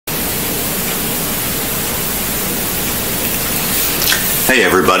Hey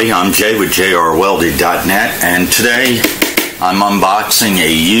everybody, I'm Jay with jrwelded.net, and today I'm unboxing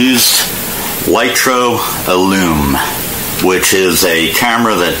a used Lytro Illum, which is a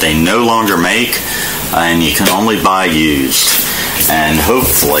camera that they no longer make and you can only buy used. And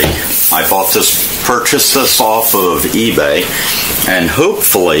hopefully, I purchased this off of eBay, and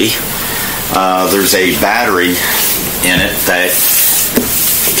hopefully there's a battery in it that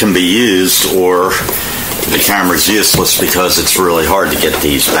can be used, or the camera's useless because it's really hard to get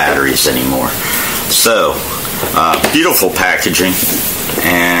these batteries anymore. So, beautiful packaging,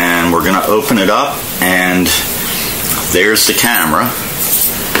 and we're going to open it up, and there's the camera.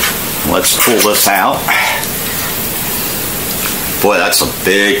 Let's pull this out. Boy, that's a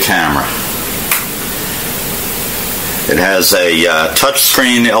big camera. It has a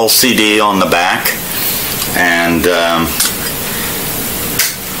touchscreen LCD on the back, and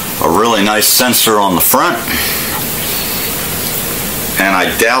a really nice sensor on the front, and I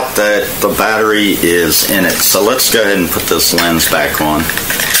doubt that the battery is in it. So let's go ahead and put this lens cap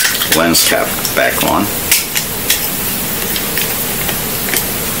back on.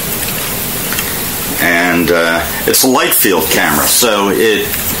 And it's a light field camera, so it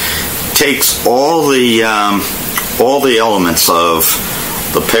takes all the elements of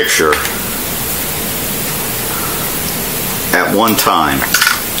the picture at one time.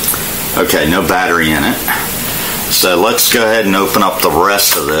 Okay, no battery in it. So let's go ahead and open up the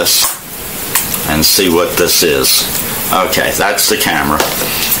rest of this and see what this is. Okay, that's the camera.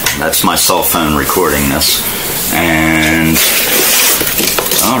 That's my cell phone recording this. And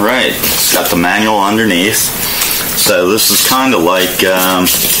alright, it's got the manual underneath. So this is kind of like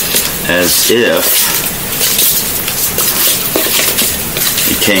as if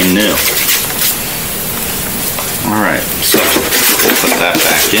it came new. Alright, so we'll put that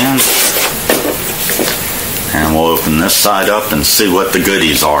back in, and we'll open this side up and see what the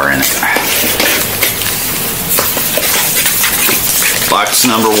goodies are in it. Box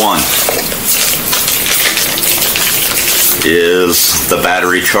number 1 is the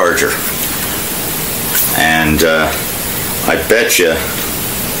battery charger, and I bet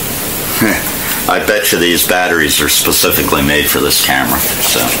you these batteries are specifically made for this camera,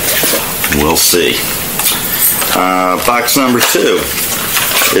 so we'll see. Box number 2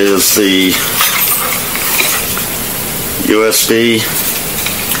 is the USB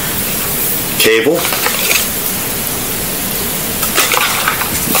cable.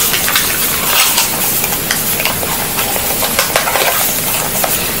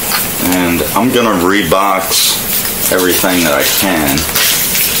 And I'm going to rebox everything that I can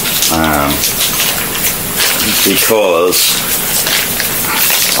because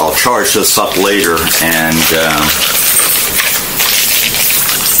I'll charge this up later and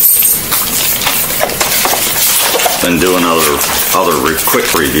then do another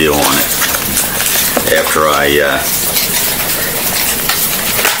quick review on it after I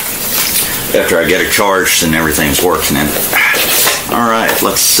get it charged and everything's working in it. All right,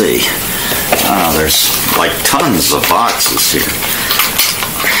 let's see. There's like tons of boxes here.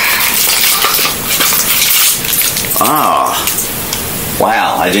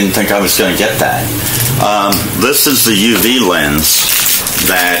 Wow, I didn't think I was going to get that. This is the UV lens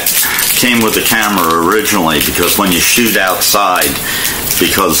that came with the camera originally, because when you shoot outside,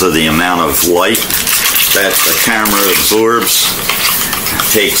 because of the amount of light that the camera absorbs,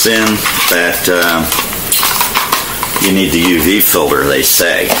 takes in, that you need the UV filter, they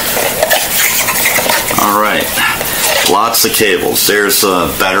say. Alright, lots of cables. There's a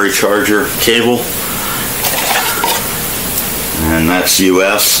battery charger cable, and that's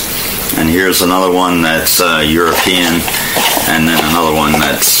US, and here's another one that's European, and then another one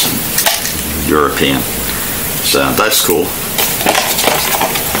that's European. So that's cool.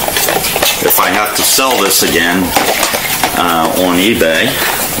 If I have to sell this again on eBay,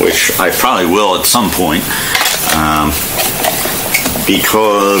 which I probably will at some point,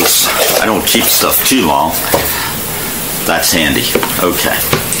 because I don't keep stuff too long, that's handy. Okay,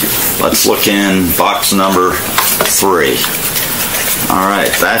 let's look in box number 3.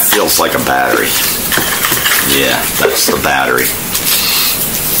 Alright, that feels like a battery. Yeah, that's the battery.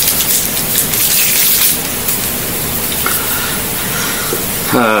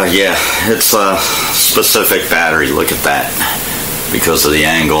 Yeah, it's a specific battery. Look at that, because of the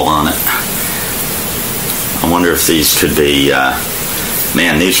angle on it. I wonder if these could be,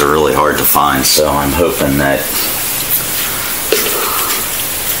 man, these are really hard to find, so I'm hoping that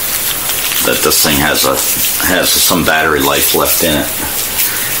this thing has some battery life left in it.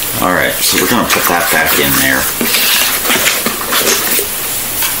 Alright, so we're going to put that back in there.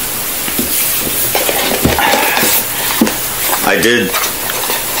 I did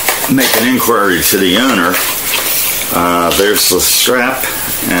make an inquiry to the owner. There's the strap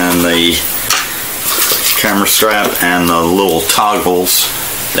and the camera strap and the little toggles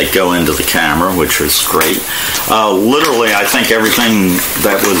that go into the camera, which is great. Literally, I think everything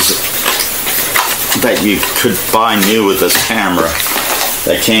that you could buy new with this camera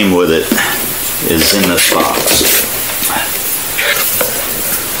that came with it is in this box.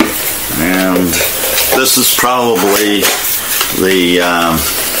 And this is probably the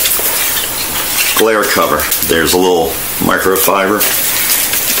glare cover. There's a little microfiber,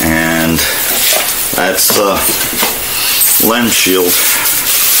 and that's the lens shield.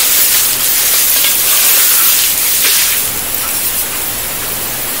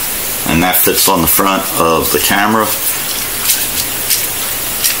 And that fits on the front of the camera.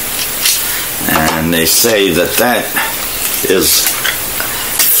 And they say that is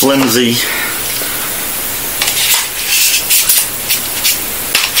flimsy.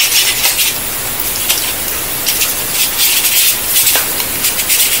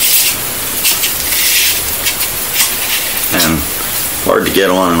 And hard to get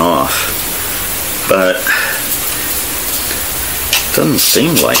on and off. But doesn't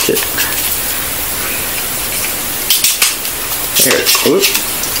seem like it.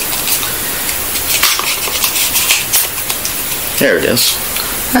 There it is.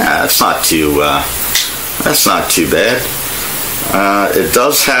 That's not too bad. It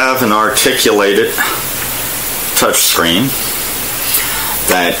does have an articulated touch screen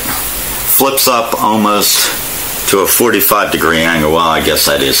that flips up almost to a 45-degree angle. Well, I guess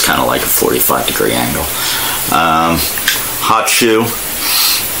that is kind of like a 45-degree angle. Hot shoe,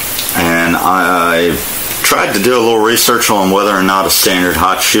 and I tried to do a little research on whether or not a standard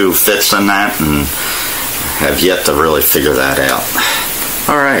hot shoe fits in that, and have yet to really figure that out.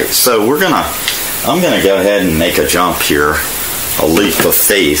 Alright, so I'm gonna go ahead and make a jump here, a leap of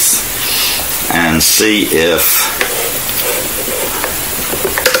faith, and see if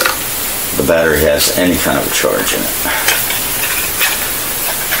the battery has any kind of a charge in it.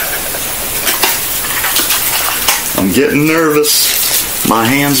 I'm getting nervous. My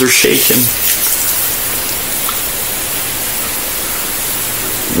hands are shaking.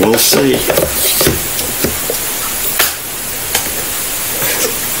 We'll see.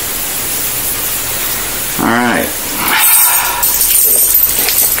 All right.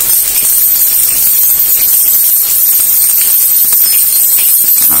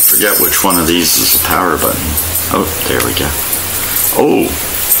 I forget which one of these is the power button. Oh, there we go. Oh,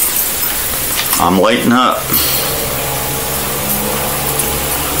 I'm lighting up.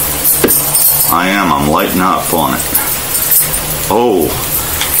 I'm lighting up on it. Oh,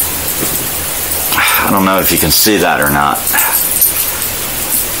 I don't know if you can see that or not.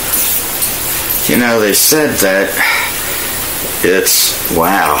 You know, they said that it's,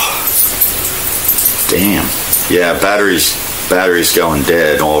 wow, damn, yeah, battery's going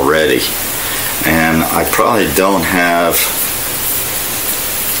dead already, and I probably don't have,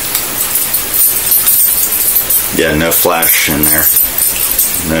 yeah, no flash in there,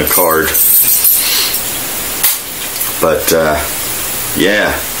 no card. But,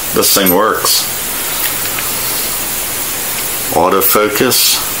 yeah, this thing works.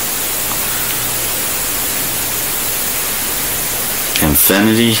 Autofocus.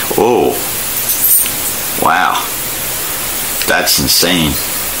 Infinity. Oh. Wow. That's insane.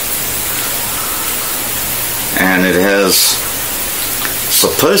 And it has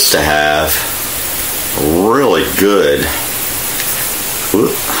supposed to have really good.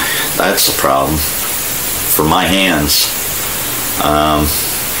 Whoop, that's the problem. For my hands.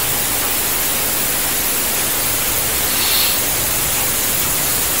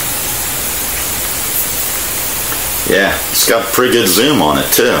 Yeah, it's got pretty good zoom on it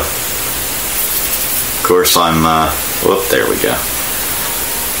too. Of course, I'm, whoop, there we go.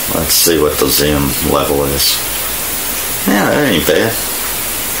 Let's see what the zoom level is. Yeah, that ain't bad.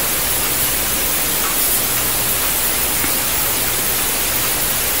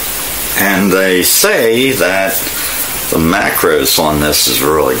 And they say that the macros on this is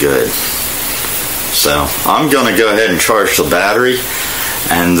really good. So I'm going to go ahead and charge the battery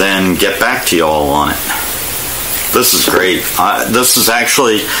and then get back to y'all on it. This is great. This is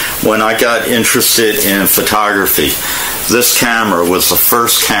actually, when I got interested in photography, this camera was the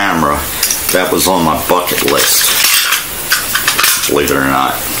first camera that was on my bucket list, believe it or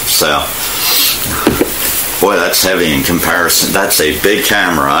not. So, boy, that's heavy in comparison. That's a big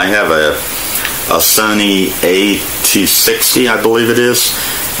camera. I have a Sony A260, I believe it is,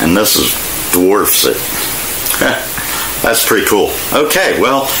 and this dwarfs it. That's pretty cool. Okay,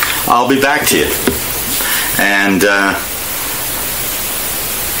 well, I'll be back to you. And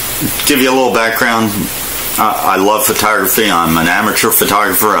give you a little background. I love photography. I'm an amateur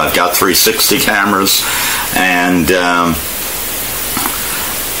photographer. I've got 360 cameras, and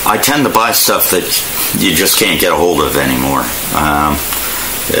I tend to buy stuff that you just can't get a hold of anymore.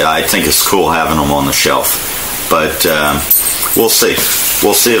 I think it's cool having them on the shelf, but we'll see.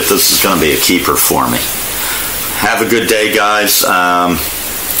 We'll see if this is going to be a keeper for me. Have a good day, guys.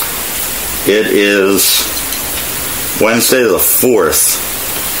 It is Wednesday the 4th,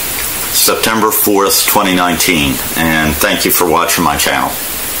 September 4th, 2019, and thank you for watching my channel.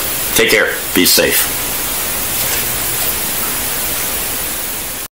 Take care. Be safe.